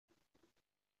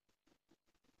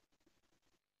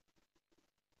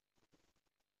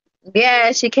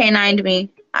Yeah, she K9'd me.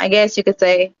 I guess you could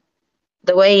say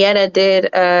the way Yetta did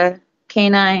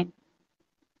K9.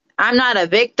 I'm not a Take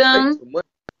victim. some money.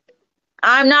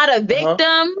 I'm not a Huh?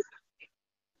 victim.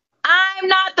 I'm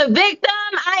not the victim.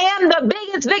 I am the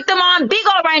biggest victim on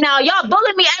Bigo right now. Y'all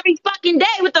bully me every fucking day.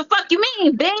 What the fuck you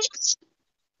mean, bitch?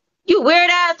 You weird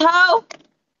ass hoe.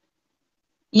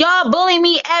 Y'all bully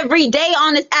me every day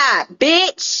on this app,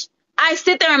 bitch. I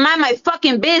sit there and mind my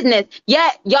fucking business.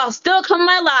 Yet y'all still come in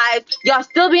my live. Y'all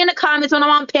still be in the comments when I'm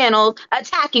on panels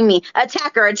attacking me.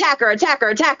 Attacker, attacker, attacker,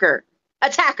 attacker.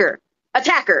 Attacker,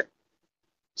 attacker.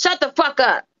 Shut the fuck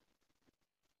up.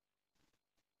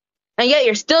 And yet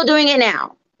you're still doing it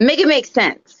now. Make it make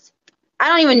sense. I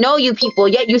don't even know you people,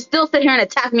 yet you still sit here and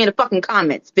attack me in the fucking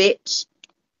comments, bitch.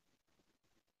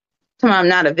 Tell me I'm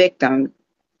not a victim.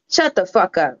 Shut the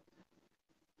fuck up.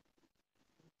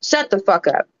 Shut the fuck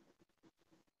up.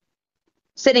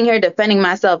 Sitting here defending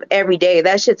myself every day.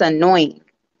 That shit's annoying.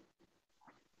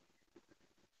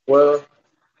 Well,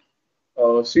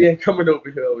 she ain't coming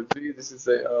over here with Jesus. She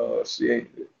said, she ain't.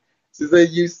 She said,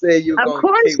 you said you're Of going to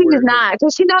course K she's word her. not,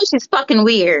 because she knows she's fucking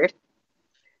weird.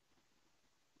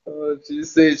 She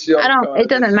said she I on don't, it card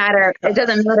that doesn't matter. It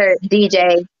doesn't matter,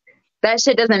 DJ. That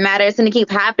shit doesn't matter. It's gonna keep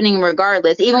happening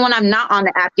regardless. Even when I'm not on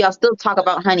the app, y'all still talk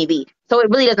about Honeyy V. So it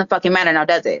really doesn't fucking matter now,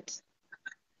 does it?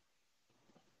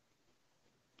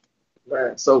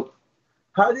 Man, so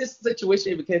how this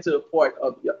situation even came to the point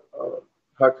of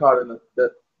her calling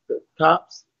the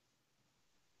cops?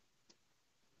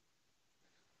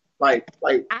 Like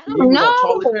I you don't was on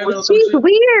Charlie know. panel or some She's shit.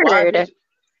 Why did weird. you?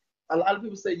 A lot of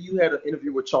people say you had an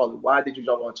interview with Charlie. Why did you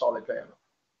jump on Charlie panel?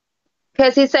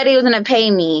 Because he said he was gonna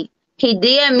pay me. He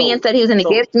DM'd me and So said he was gonna so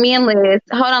gift me and Liz.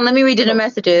 Hold on, let me read you the so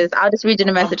messages. I'll just read you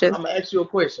the messages. I'm gonna ask you a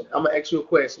question. I'm gonna ask you a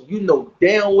question. You know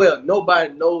damn well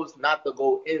nobody knows not to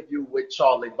go interview with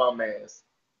Charlie bum ass.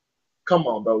 Come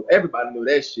on, bro. Everybody knew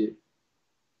that shit.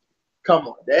 Come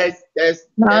on. Hold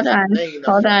That's on. name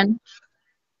number Hold one. on.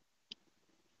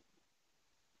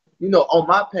 You know, on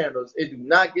my panels, it do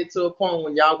not get to a point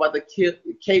when y'all about to kill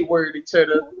K word each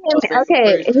other or say some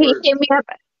Okay, crazy words.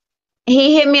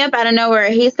 he hit me up out of nowhere.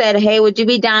 He said, "Hey, would you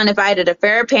be down if I did a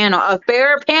fair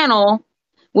panel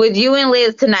with you and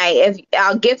Liz tonight? If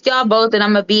I'll gift y'all both, and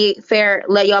I'm gonna be fair,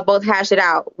 let y'all both hash it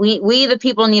out. We the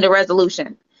people need a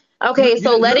resolution." Okay,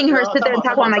 so You letting her no, sit there and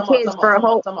talk about my kids for a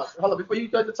whole. time out. Hold on, before you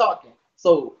start talking.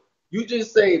 So you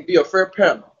just say be a fair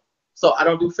panel. So I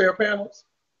don't do fair panels.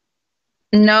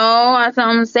 No, that's what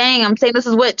I'm saying. I'm saying this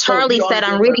is what So Charlie you said.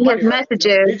 only I'm do it for the reading his money, right?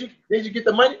 messages. Did you get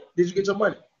the money? Did you get your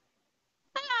money?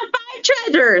 Five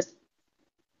treasures.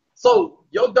 So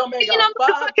your dumb ass You know got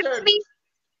five motherfucking money. treasures.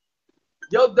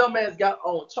 Your dumb ass got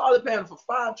on Charlie panel for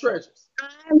five treasures.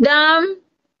 I'm dumb.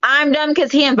 I'm dumb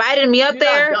because he invited me up You're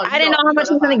not there. dumb. I didn't know how much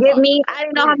he That's was how gonna I give talk. me. I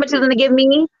didn't know how Queen, much he was Queen. gonna give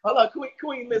me. Hold on,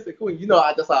 Queen, listen, Queen.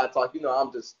 That's how I talk.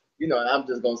 I'm just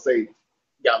gonna say,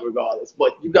 yeah, regardless.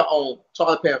 But you got on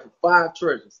Charlie Pan for five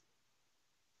treasures,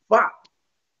 five,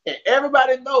 and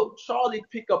everybody know Charlie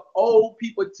pick up old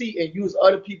people tea and use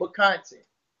other people content.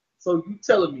 So you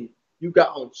telling me you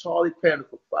got on Charlie Pan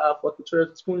for five fucking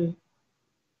treasures, Queen?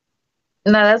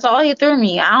 No, that's all he threw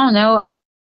me. I don't know.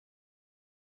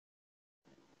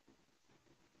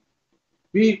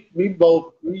 We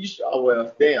both. Oh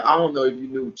well, damn. I don't know if you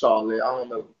knew Charlie. I don't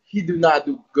know. He do not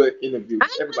do good I interviews.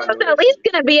 thought Everybody it know was at that least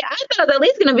shit. gonna be. I thought it was at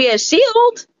least gonna be a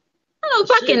shield. I don't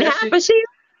Shit, fucking have a shield.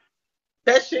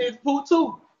 that shit is poo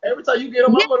too. Every time you get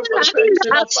on my Yeah, motherfucking I page, mean you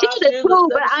send a out five shield is shields or cool,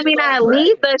 but seven I shields mean on at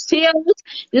least dragon. a shield.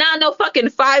 Not no fucking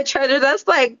five treasures. That's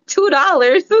like $2.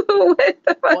 What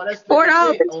the fuck? Boy, that's $4.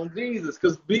 50 cents on Jesus,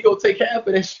 because B go take half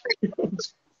of that shit.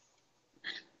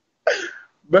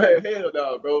 Man, hell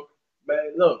no, bro.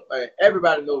 Man, look, man,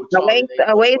 everybody knows Charlie ain't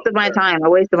A waste of motherfucking my treasure. time. A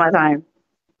waste of my time.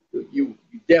 You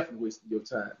definitely wasted your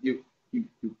time. You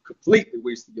completely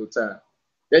wasted your time.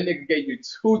 That nigga gave you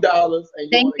 $2 and you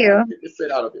Thank only got you. 50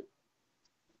 cents out of it.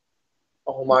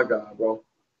 Oh my god, bro.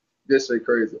 This shit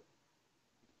crazy.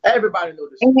 Everybody know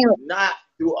this. Anyway, Do not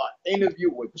do an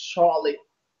interview with Charlie,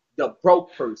 the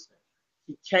broke person.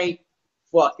 He can't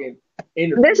fucking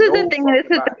interview this is the no thing. This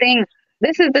fucking is the body. thing.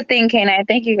 This is the thing, K9.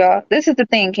 Thank you, girl. This is the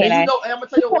thing, And you K9. know, and I'm gonna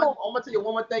tell you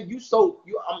one more thing.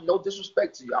 I'm no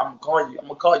disrespect to you. I'm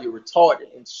gonna call you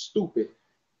retarded and stupid.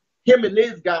 Him and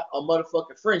Liz got a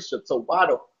motherfucking friendship. So why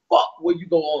the fuck would you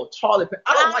go on Charlie?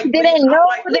 I don't I like Liz. didn't I don't know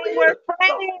like they Liz were either.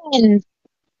 So, friends.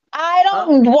 I huh?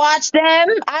 don't watch them.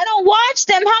 I don't watch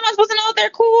them. How am I supposed to know if they're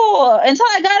cool until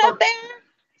I got up So, there?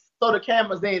 so the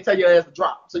cameras they didn't tell your ass to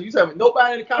drop. So you tell me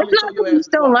nobody in the It's comments not told that your I'm ass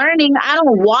to still drop. learning. I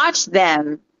don't watch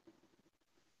them.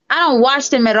 I don't watch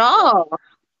Oh them at my god. all.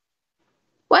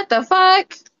 What the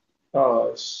fuck?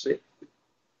 Oh shit.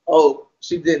 Oh,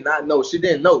 she did not know. She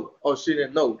didn't know. Oh, she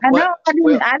didn't know. I know. But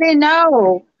well, I didn't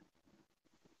know.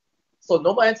 so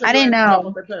nobody took I your didn't ass to drop off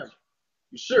know. that panel.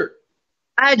 You sure?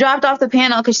 I dropped off the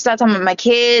panel because she started talking about my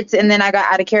kids, and then I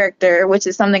got out of character, which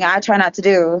is something I try not to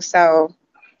do. So,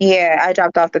 yeah, I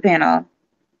dropped off the panel,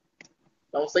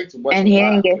 Don't say too much and on he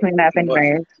didn't live. give Don't me say enough too much.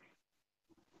 anyways.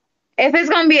 If it's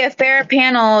gonna be a fair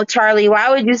panel, Charlie, why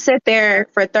would you sit there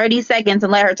for 30 seconds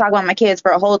and let her talk about my kids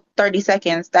for a whole 30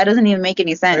 seconds? That doesn't even make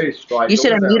any sense. Hey, strike. You Don't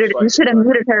should have sound muted. You strike should have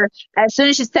everybody. muted her as soon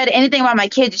as she said anything about my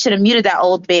kids. You should have muted that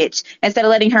old bitch instead of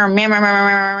letting her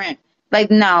like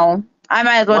no. I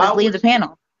might as well Why just leave would the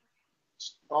panel.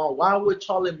 why would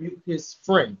Charlie mute his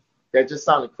friend? That just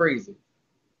sounded crazy.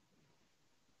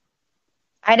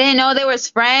 I didn't know they was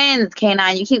friends,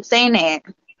 K9. You keep saying that.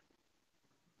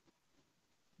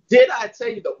 Did I tell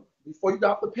you though? Before you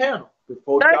got off the panel.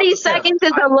 Before you got off 30 the panel. seconds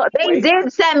is they Wait.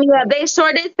 did set me up. They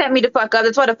sure did set me the fuck up.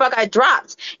 That's why the fuck I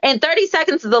dropped. And 30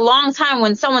 seconds is a long time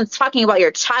when someone's talking about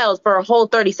your child for a whole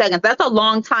 30 seconds. That's a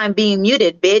long time being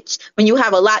muted, bitch, when you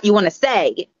have a lot you want to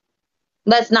say.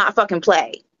 Let's not fucking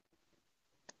play.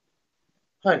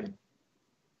 Honey,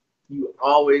 you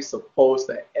always supposed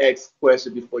to ask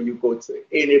questions before you go to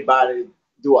anybody.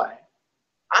 Do I?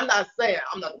 I'm not saying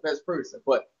I'm not the best person,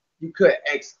 but you could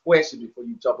ask questions before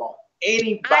you jump on I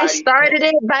anybody started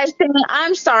panel. it by saying,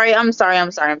 I'm sorry, I'm sorry, I'm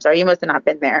sorry, I'm sorry. You must have not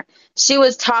been there. She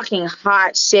was talking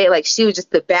hot shit, like she was just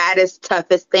the baddest,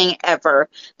 toughest thing ever.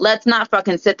 Let's not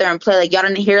fucking sit there and play like y'all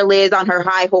didn't hear Liz on her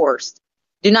high horse.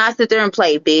 Do not sit there and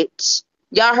play, bitch.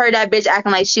 Y'all heard that bitch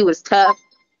acting like she was tough.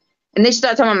 And then she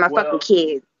started talking about my fucking Well,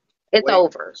 kids. It's wait,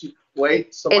 over. wait.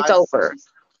 It's Somebody, over.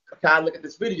 can I look at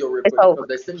this video real It's quick over. because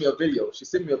they sent me a video. She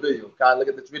sent me a video. Can I look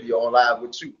at this video on live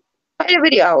with you? Play the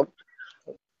video.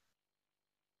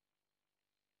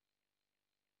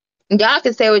 Y'all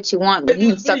can say what you want, but Play you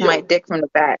can this suck my video dick from the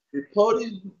back. before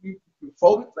we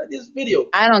play this video.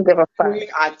 I don't give a fuck. Queen,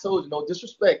 I told you no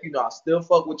disrespect. You know, I still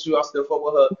fuck with you. I still fuck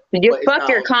with her. You But it's fuck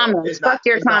your not no. comments. Fuck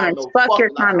your It's not comments. no Fuck fuck. your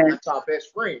I'm comments. not y'all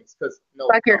best friends. Cause no,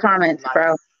 Fuck your comments,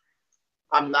 bro.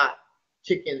 I'm not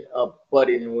kicking a butt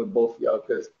in with both of y'all.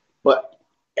 But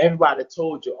everybody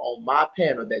told you on my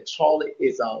panel that Charlie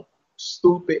is a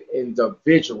stupid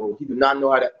individual. He do not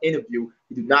know how to interview.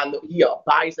 He do not know. He a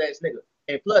biased ass nigga.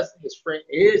 And plus, his friend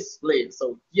is slave.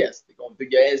 So yes, they're gonna do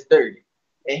your ass dirty.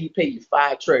 And he paid you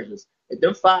 5 treasures. If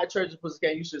them 5 treasures was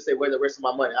game, you should say, "Where's the rest of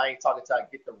my money?" I ain't talking till I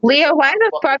get the rest Leo, of why my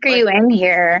the fucking fuck are you money. in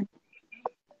here?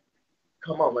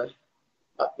 Come on, man.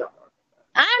 No.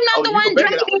 I'm not Oh, the you can one bang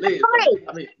it out dragging with the Liz though. fight.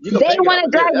 I mean, you can They bang it out want to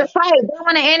with Liz. drag the That's fight. They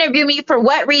want to interview me for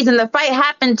what reason? The fight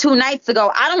happened 2 nights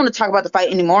ago. I don't want to talk about the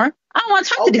fight anymore. I don't want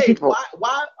to talk to these okay. people.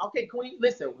 Okay, Queen.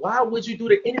 Listen. Why would you do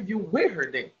the interview with her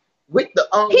then? He With the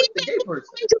said gay he was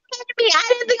person. going to pay me. I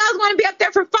didn't think I was going to be up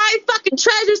there for 5 fucking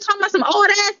treasures talking about some old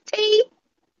ass tea.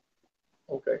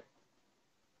 Okay.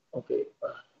 Okay.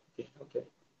 Okay.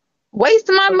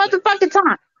 Wasting my Okay. motherfucking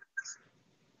time.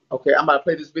 Okay. I'm gonna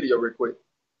play this video real quick.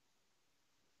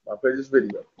 I'll play this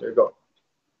video. There you go.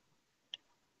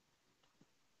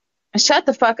 Shut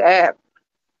the fuck up.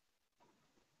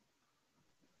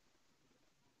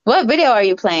 What video are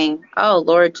you playing? Oh,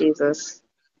 Lord Jesus.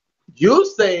 You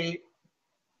say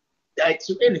that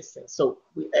you're innocent, so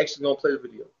we actually gonna play the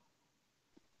video.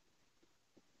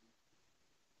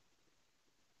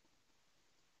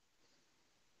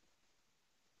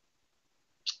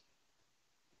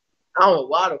 I don't know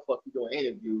why the fuck you doing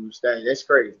interviews. That's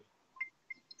crazy.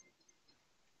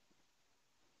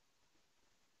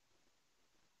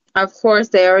 Of course,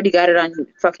 they already got it on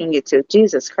fucking YouTube.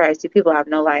 Jesus Christ, you people have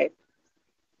no life.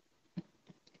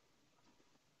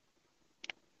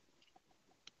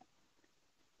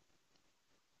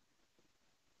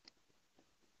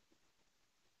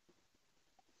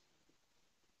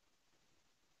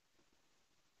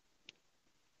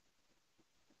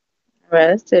 Right,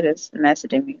 let's do this.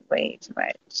 Messaging me way too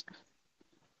much.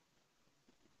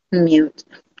 Mute.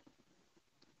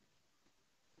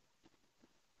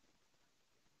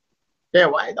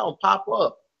 Damn, why it don't pop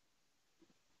up?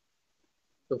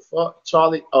 The fuck,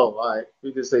 Charlie? Oh, all right.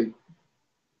 We just say,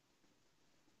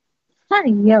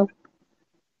 Honey, yo.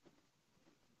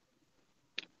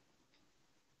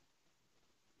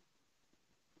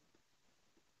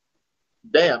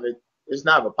 damn, it's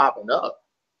not even popping up.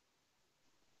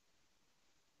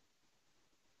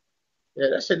 Yeah,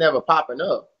 that shit never popping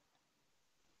up.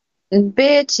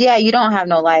 Bitch, yeah, you don't have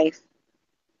no life.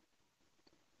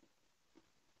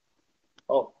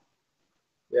 Oh,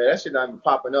 yeah, that shit not even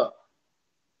popping up.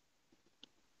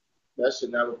 That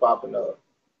shit never popping up.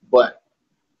 But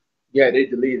yeah, they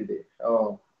deleted it.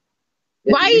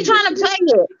 If Why you are you leave this trying to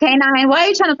shit, play it, K9? Why are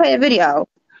you trying to play a video?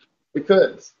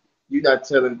 because you're not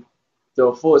telling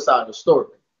the full side of the story.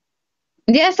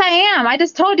 Yes, I am. I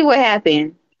just told you what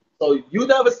happened. So you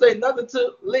never say nothing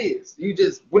to Liz. You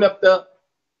just went up there.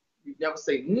 You never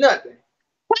say nothing.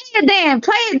 Play it then.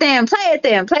 Play it then. Play it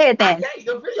then. Play it I then. can't.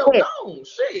 The video Play it. gone.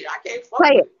 Shit, I can't fuck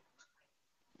Play with it. it.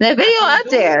 The I video can't up do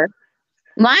it. there.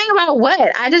 Lying about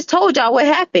what? I just told y'all what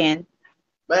happened.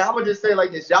 Man, I'm gonna just say it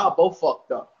like this. Y'all both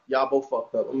fucked up. Y'all both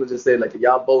fucked up. I'm gonna just say it like this.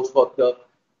 Y'all both fucked up.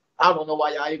 I don't know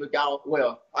why y'all even got on.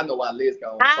 Well, I know why Liz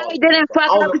got on I Charlie Pants, didn't but fuck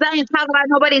I don't up know. because I didn't talk about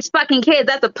nobody's fucking kids.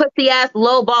 That's a pussy ass,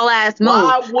 low ball ass move. Why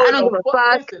I would don't a give a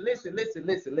fuck? fuck. Listen. I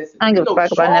don't You give a know,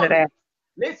 fuck about none of Charlie. that.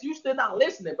 Listen, you still not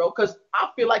listening, bro. Cause I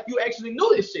feel like you actually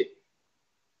knew this shit.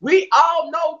 We all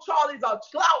know Charlie's a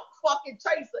clout fucking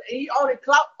chaser, and he only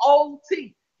clout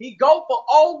OT. He go for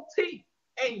OT,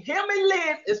 and him and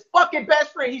Liz is fucking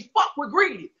best friend. He's fuck with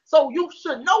Greedy, so you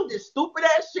should know this stupid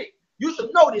ass shit. You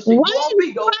should know this shit. Why You on the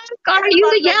Bigo. fuck are you Everybody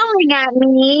know this yelling shit. at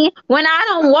me when I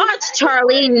don't Cause we watch actually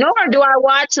Charlie, friends. nor do I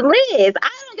watch Liz? I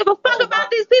don't give a fuck Oh about God,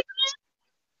 these people.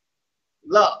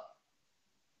 love.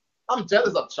 I'm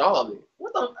jealous of Charlie.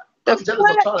 The I'm jealous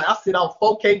of fuck? Charlie. I sit on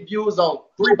 4K views on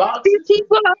 3 These boxes.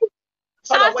 people. Hold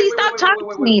on, Saucy, stop talking to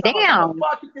wait. me. Time out. Damn. Before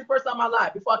I kick this person out of my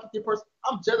life,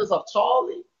 I'm jealous of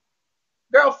Charlie.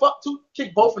 Girl, fuck two,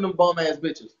 kick both of them bum ass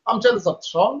bitches. I'm jealous of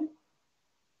Charlie.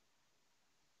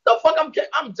 The fuck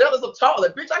I'm jealous of Charlie,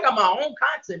 bitch. I got my own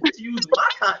content. Bitch, use my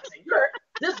content. You heard?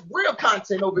 This real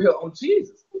content over here on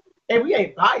Jesus. And we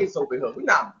ain't biased over here. We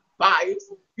not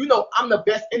biased. You know, I'm the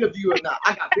best interviewer now.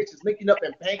 I got bitches linking up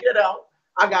and banking it out.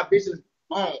 I got bitches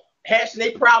hashing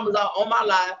their problems out on my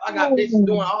live. I got bitches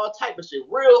doing all type of shit.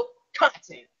 Real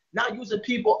content. Not using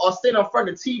people or sitting in front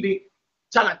of TV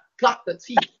trying to clock the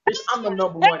teeth. Bitch, I'm the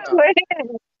number one now.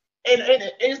 And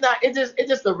it's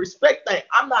just a respect thing.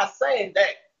 I'm not saying that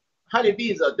Honeyy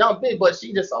V is a dumb bitch, but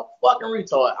she just a fucking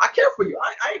retard. I care for you.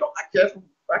 I care for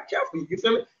you. You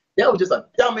feel me? That was just a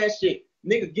dumbass shit.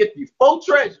 Nigga get you 4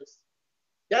 treasures.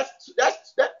 That's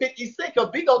 50 cents. Cause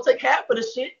we gonna take half of the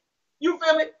shit. You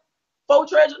feel me? 4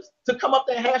 treasures to come up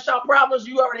there and hash out problems.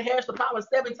 You already hashed the problem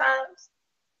 7 times.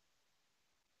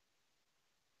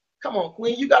 Come on,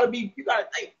 Queen. You gotta think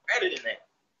better than that.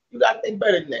 You gotta think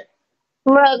better than that.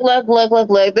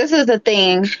 Look. This is the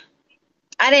thing.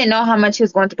 I didn't know how much he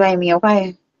was going to pay me,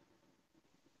 okay?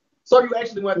 So you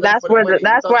actually went there for the money. You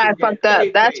That's thought where you I were getting fucked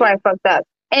up. That's where paid. I fucked up.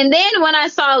 And then when I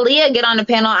saw Leah get on the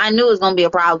panel, I knew it was gonna be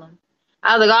a problem.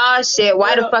 I was like, oh shit,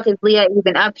 why the Well, fuck is Leah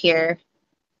even up here?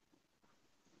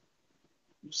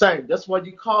 I'm saying that's what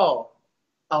you call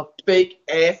a fake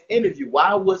ass interview.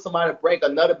 Why would somebody break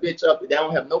another bitch up if they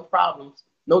don't have no problems,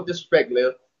 no disrespect,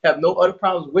 Liv, have no other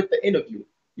problems with the interview?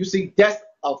 You see, that's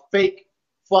a fake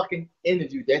fucking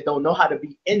interview. They don't know how to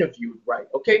be interviewed right,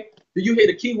 okay? Do you hear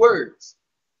the key words?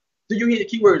 Do you hear the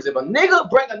keywords? If a nigga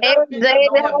break another bitch up,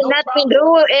 don't have no problems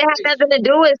with It the had bitch. nothing to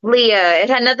do with Leah. It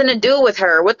had nothing to do with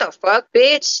her. What the fuck,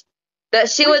 bitch? That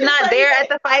she We was can not say there at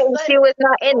that. the fight I and say, she was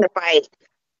not in the fight.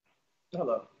 hold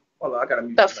on, I gotta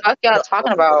mute The you, honey. fuck y'all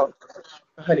talking about?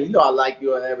 Honey, you know I like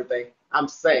you and everything. I'm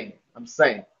saying,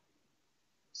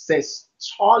 since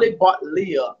Charlie bought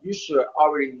Leah, you should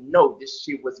already know this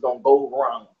shit was gonna go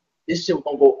wrong. This shit was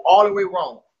gonna go all the way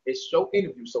wrong. It's your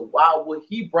interview, so why would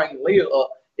he bring Leah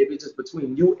up if it's just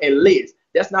between you and Liz?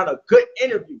 That's not a good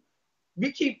interview.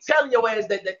 We keep telling your ass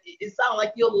that it sounds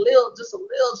like you're just a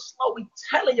little slow. We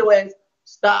telling your ass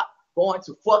stop going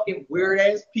to fucking weird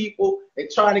ass people and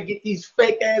trying to get these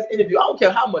fake ass interviews. I don't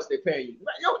care how much they're paying you.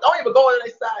 Don't even go to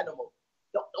their side no more.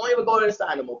 Don't even go to their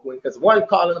side no more, Queen. Because one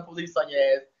calling the police on your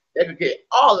ass, they could get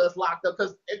all of us locked up.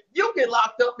 Because if you get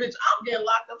locked up, bitch, I'm getting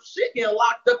locked up. Shit getting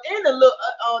locked up, and the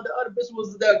other bitch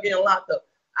was there getting locked up.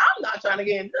 I'm not trying to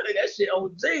get none of that shit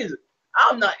on Jesus.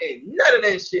 I'm not in none of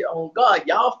that shit on God.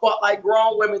 Y'all fought like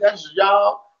grown women. That's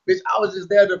y'all. Bitch, I was just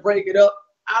there to break it up.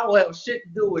 I don't have shit to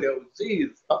do with it.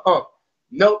 Jesus.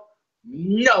 Nope.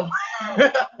 No.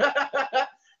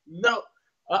 No.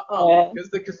 Yeah. It's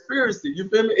the conspiracy. You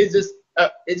feel me? It's just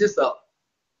a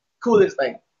coolest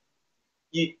thing.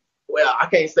 Well, I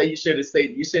can't say you should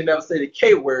never say the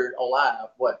K word on live,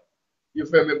 but you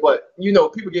feel me? But you know,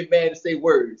 people get mad to say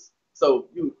words. So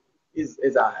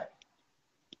it's alright.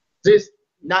 Just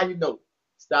now you know.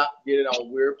 Stop getting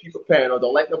on weird people panel.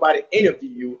 Don't let nobody interview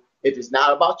you if it's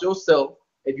not about yourself.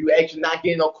 If you actually not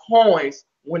getting no coins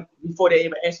before they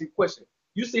even ask you a question.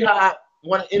 You see how I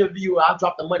want to interview you, I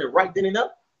drop the money right then and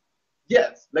there?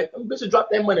 Yes. Let them bitches drop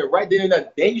that money right then and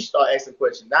there. Then you start asking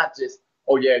questions, not just,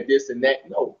 oh yeah, this and that.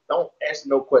 No, don't ask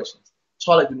no questions.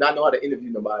 Charlie do not know how to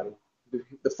interview nobody.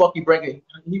 The fuck he bringing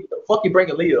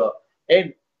Leah up.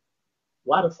 And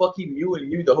Why the fuck he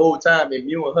mewing you the whole time and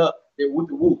mewing her, then whoop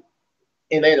the whoop,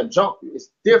 and let him jump you?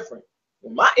 It's different.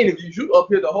 In my interviews, you up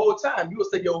here the whole time. You will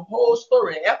say your whole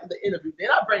story, and after the interview, then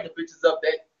I bring the bitches up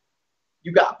that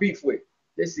you got beef with.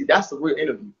 They see that's the real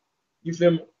interview. You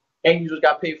feel me? And you just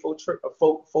got paid for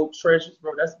treasures,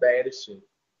 bro. That's bad as shit.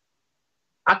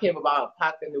 I came about a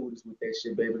pocket of noodles with that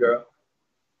shit, baby girl.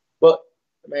 But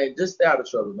man, just stay out of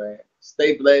trouble, man.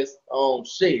 Stay blessed.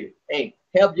 Shit. And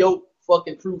help your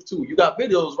fucking proof too. You got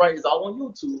videos, right? It's all on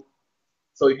YouTube.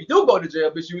 So if you do go to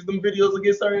jail, bitch, use them videos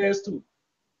against her ass too.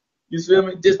 You feel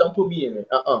me? Just don't put me in it.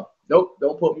 Nope.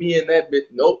 Don't put me in that bitch.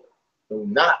 Nope. Do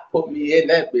not put me in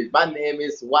that bitch. My name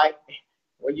is White.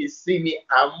 When you see me,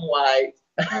 I'm white.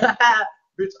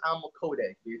 Bitch, I'm a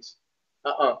Kodak, bitch.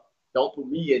 Don't put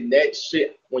me in that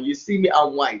shit. When you see me,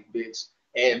 I'm white, bitch.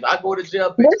 And if I go to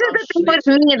jail, bitch, This is I'm the thing with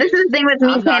snitching, me. This bitch. is the thing with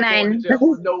me, I'm not going to Canine. jail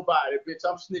for nobody, bitch.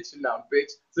 I'm snitching now,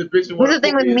 bitch. So, bitch, you This want is to the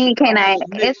thing put with me in me, some, I'm Canine.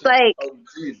 It's snitching. like, Oh,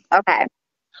 Jesus. okay.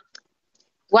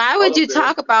 Why would Hold you up, babe.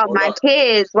 talk about Hold my up.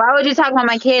 kids? Why would you talk about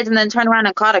my kids and then turn around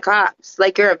and call the cops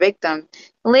like you're a victim?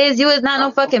 Liz, you was not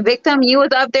no I'm, I'm, fucking victim. You was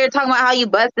up there talking about how you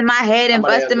busted my head I'm and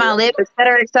going to busted my answer lip, et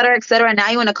cetera, et cetera, et cetera. And now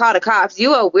you want to call the cops.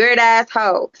 You a weird ass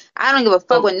hoe. I don't give a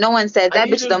fuck that. what no one says. I That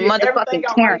need bitch you is to a get everything motherfucking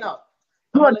out right Karen. now.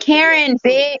 I'm You a gonna let you know Karen,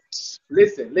 soon. bitch.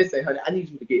 Listen, honey. I need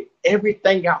you to get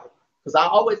everything out. Because I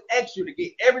always ask you to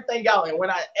get everything out. And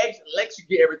when I let you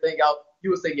get everything out,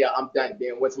 you will say, yeah, I'm done.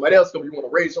 Then when somebody else comes, you want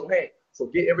to raise your hand. So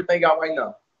get everything out right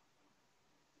now.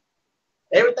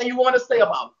 Everything you want to say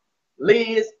about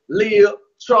Liz, Liv,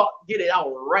 Truck, get it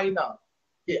out right now.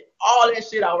 Get all that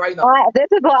shit out right now. This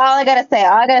is what all I gotta say.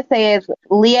 All I gotta say is,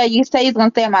 Leah, you say you're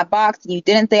gonna stay on my box. You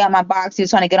didn't stay on my box. You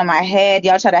was trying to get on my head.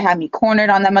 Y'all try to have me cornered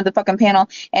on that motherfucking panel,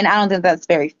 and I don't think that's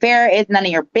very fair. It's none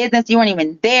of your business. You weren't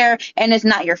even there, and it's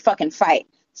not your fucking fight.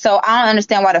 So I don't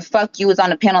understand why the fuck you was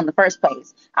on the panel in the first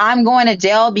place. I'm going to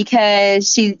jail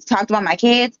because she talked about my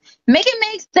kids. Make it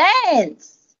make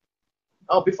sense.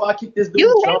 Oh, before I keep this You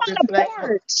dude live jumping on a flat,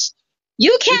 porch.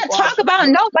 You can't before I talk about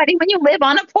nobody when you live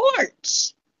on a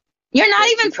porch. You're not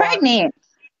even before I pregnant.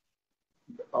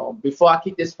 before I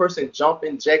keep this person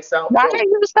jumping jacks out, Why are bro,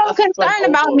 you so I spent concerned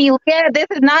about over me? Yeah, this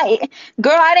is not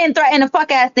girl. I didn't threaten a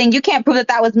fuck ass thing. You can't prove that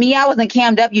that was me. I wasn't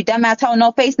cammed up. You dumbass hoe.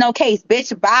 No face, no case,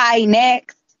 bitch. Bye.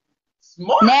 Next.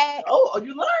 smart. Next. Oh,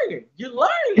 you learning. You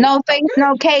learning. No face, Okay.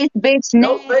 no case, bitch.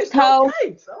 No Next, face, no hoe.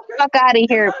 case. Okay. Fuck out of You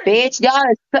here, learning. bitch.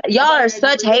 Y'all I'm are about to add you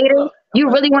such to here. haters. Look,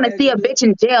 You really I'm want gonna to add see you a to here. bitch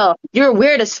in jail. You're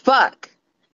weird as fuck.